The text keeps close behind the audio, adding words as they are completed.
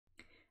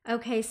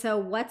Okay, so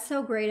what's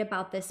so great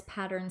about this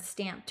pattern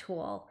stamp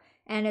tool?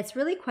 And it's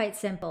really quite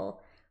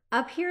simple.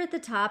 Up here at the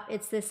top,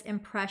 it's this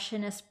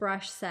Impressionist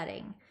brush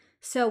setting.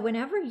 So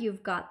whenever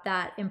you've got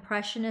that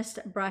Impressionist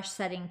brush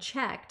setting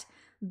checked,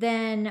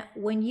 then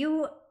when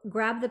you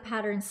grab the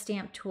pattern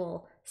stamp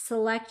tool,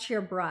 select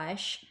your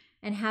brush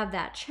and have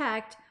that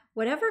checked,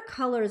 whatever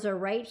colors are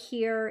right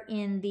here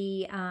in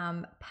the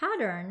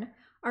pattern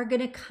are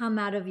going to come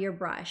out of your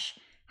brush.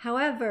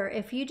 However,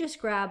 if you just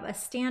grab a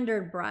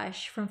standard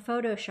brush from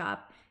Photoshop,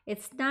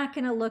 it's not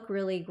going to look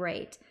really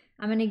great.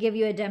 I'm going to give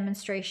you a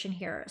demonstration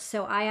here.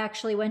 So I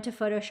actually went to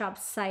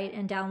Photoshop's site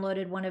and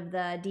downloaded one of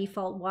the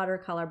default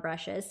watercolor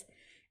brushes.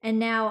 And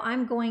now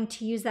I'm going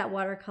to use that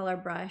watercolor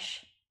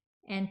brush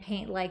and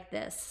paint like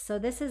this. So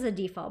this is a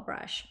default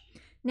brush.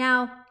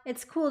 Now,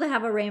 it's cool to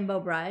have a rainbow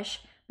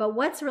brush, but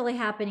what's really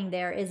happening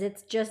there is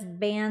it's just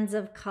bands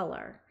of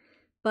color.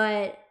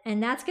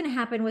 And that's going to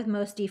happen with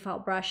most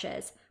default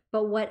brushes.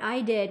 But what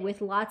I did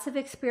with lots of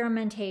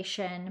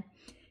experimentation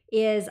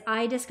is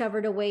I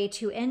discovered a way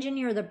to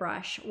engineer the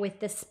brush with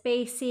the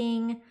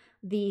spacing,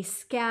 the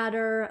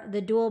scatter,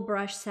 the dual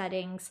brush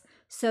settings,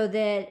 so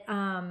that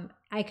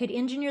I could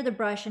engineer the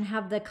brush and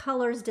have the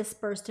colors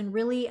dispersed in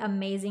really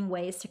amazing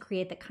ways to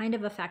create the kind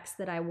of effects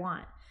that I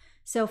want.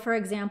 So for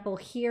example,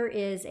 here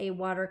is a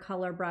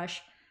watercolor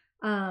brush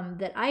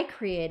that I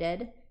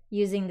created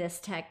using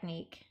this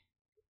technique.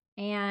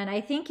 And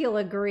I think you'll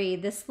agree,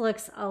 this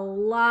looks a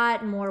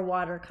lot more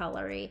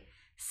watercolory.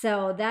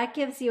 So that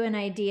gives you an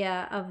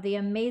idea of the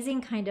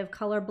amazing kind of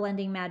color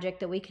blending magic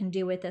that we can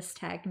do with this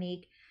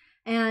technique.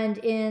 And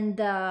in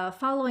the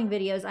following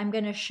videos, I'm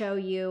going to show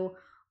you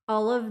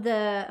all of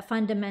the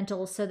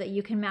fundamentals so that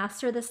you can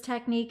master this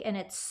technique, and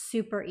it's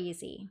super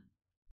easy.